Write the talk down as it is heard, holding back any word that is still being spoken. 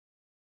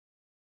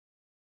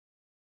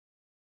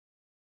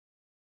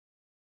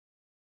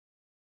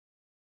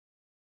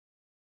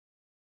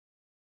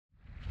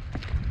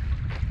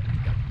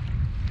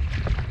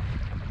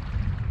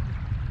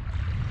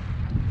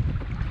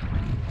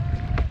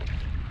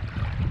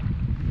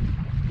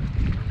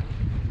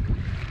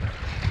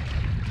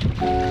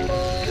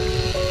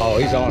Oh,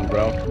 he's on,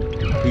 bro.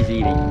 He's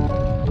eating.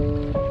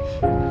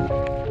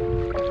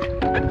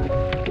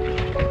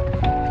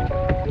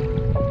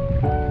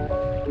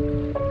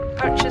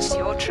 Purchase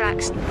your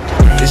tracks.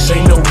 This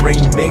ain't no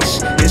remix,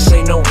 this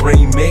ain't no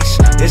remix,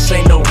 this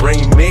ain't no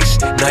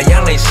remix. Now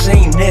y'all ain't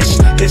seen this,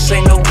 this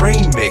ain't no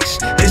remix,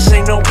 this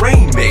ain't no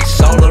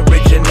remix. All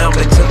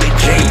originality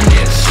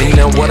genius. See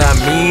now what I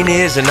mean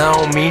is, and I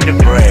don't mean to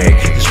brag,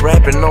 this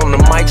rapping on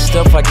the mic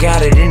stuff, I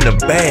got it in the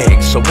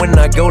bag. So when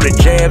I go to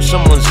jab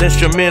someone's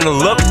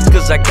instrumental up, it's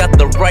cause I got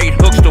the right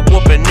hooks to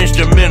whoopin'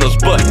 instrumentals.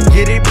 But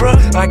get it,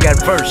 bruh? I got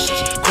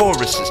verses,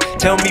 choruses,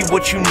 tell me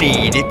what you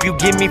need. If you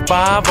give me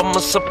 5, I'ma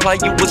supply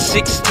you with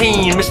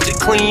 16. Mr.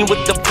 Clean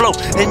with the flow,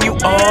 and you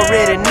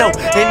already know,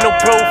 ain't no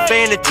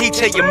profanity,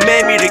 tell your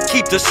mammy to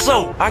keep the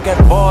soul. I got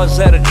bars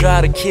that'll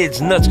drive the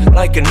kids nuts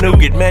like a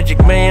nougat. Magic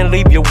Man,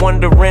 leave you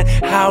wondering,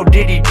 how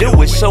did he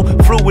do it? So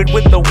fluid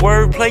with the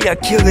wordplay, I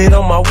kill it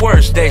on my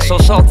worst day. So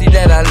salty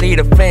that I lead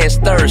the fans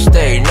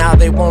Thursday. Now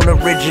they want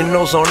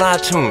originals on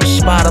iTunes,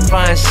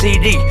 Spotify and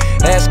CD,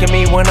 asking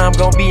me when I'm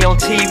gonna be on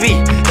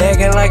TV,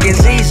 acting like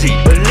it's easy.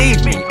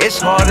 Believe me,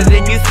 it's harder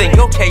than you think.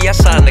 Okay, I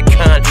signed the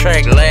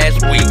contract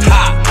last week.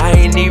 Ha! I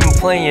ain't even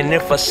playing,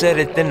 if I said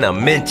it then I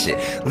meant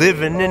it.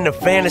 Living in a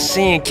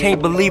fantasy and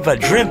can't believe I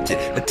dreamt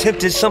it.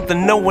 Attempted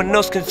something no one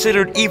else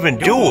considered even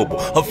doable.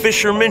 A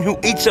fisherman who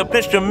eats up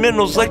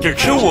instrumentals like they're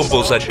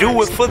chewables. I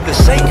do it for the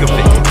sake of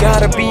it.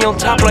 Gotta be on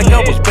top like I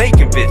was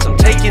baking bits. I'm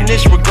taking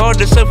this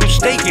regardless of whose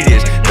stake it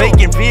is.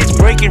 Making vids,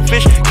 breaking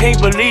fish, can't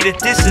believe that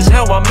this is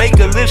how I make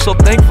a live. So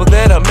thankful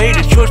that I made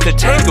a choice to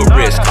take a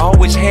risk.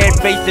 Always had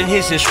faith in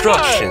his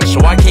instructions,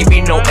 so I can't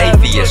be no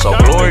atheist. So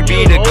glory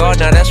be to God,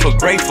 now that's what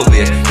grateful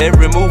is.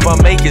 Every move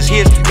I make is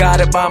his,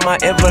 guided by my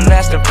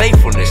everlasting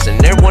faithfulness. And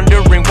they're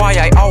wondering why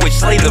I always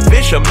slay the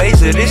fish.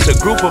 Amazed that it's a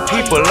group of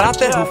people out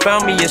there who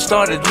found me and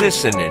started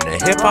listening. A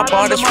hip-hop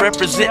artist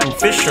representing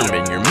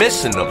fishermen, you're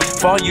missing them.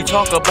 If all you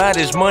talk about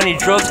is money,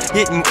 drugs,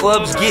 hitting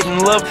clubs, getting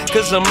love,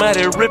 cause I'm out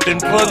here ripping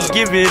plugs.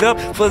 Give it up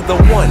for the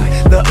one,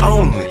 the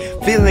only.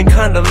 Feeling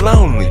kinda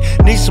lonely,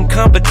 need some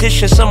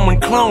competition, someone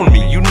clone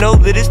me. You know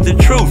that it's the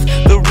truth,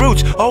 the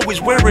roots.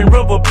 Always wearing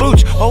rubber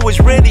boots,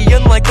 always ready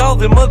unlike all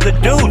them other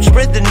dudes.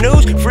 Spread the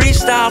news,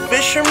 freestyle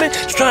fisherman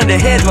is trying to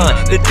headline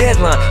the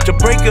deadline to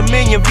break 1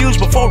 million views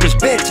before it's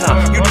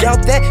bedtime. You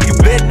doubt that? You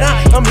bet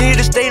not. I'm here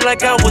to stay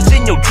like I was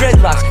in your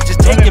dreadlocks,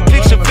 just taking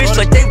pics of fish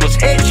like they was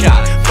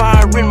headshots.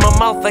 Fire in my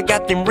mouth, I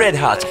got them red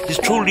hots. This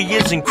truly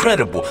is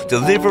incredible.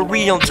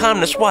 Delivery on time,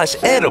 that's why it's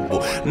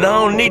edible.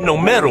 Now I don't need no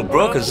medal,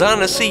 bro, cause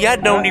honestly I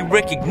don't need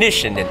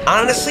recognition. And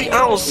honestly,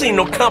 I don't see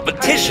no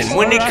competition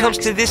when it comes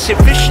to this here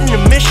fishing. The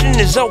mission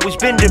has always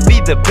been to be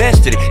the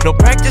best at it. No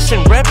practice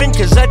in rapping,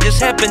 cause I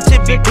just happen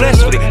to be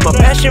blessed with it. My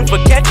passion for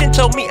catching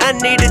told me I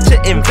needed to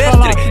invest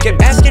in it.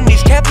 Kept asking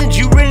these captains,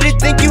 you really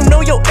think you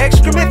know your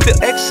excrement? Feel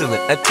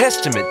excellent, a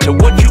testament to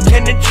what you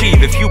can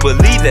achieve. If you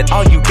believe that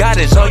all you got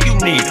is all you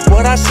need.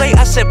 What I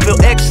said feel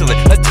excellent,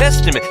 a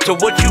testament to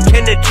what you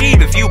can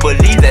achieve. If you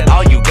believe that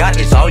all you got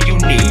is all you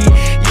need.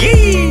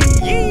 Yeah,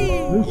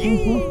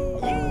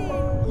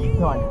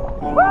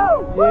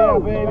 Yeah,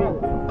 baby.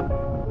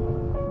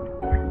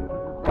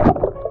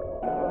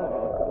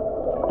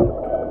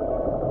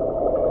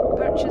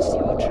 Purchase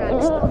your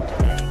tracks.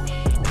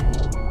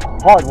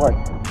 Hard work,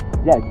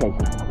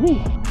 dedication. You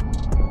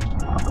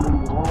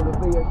want to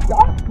be a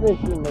shark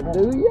fisherman,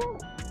 do you?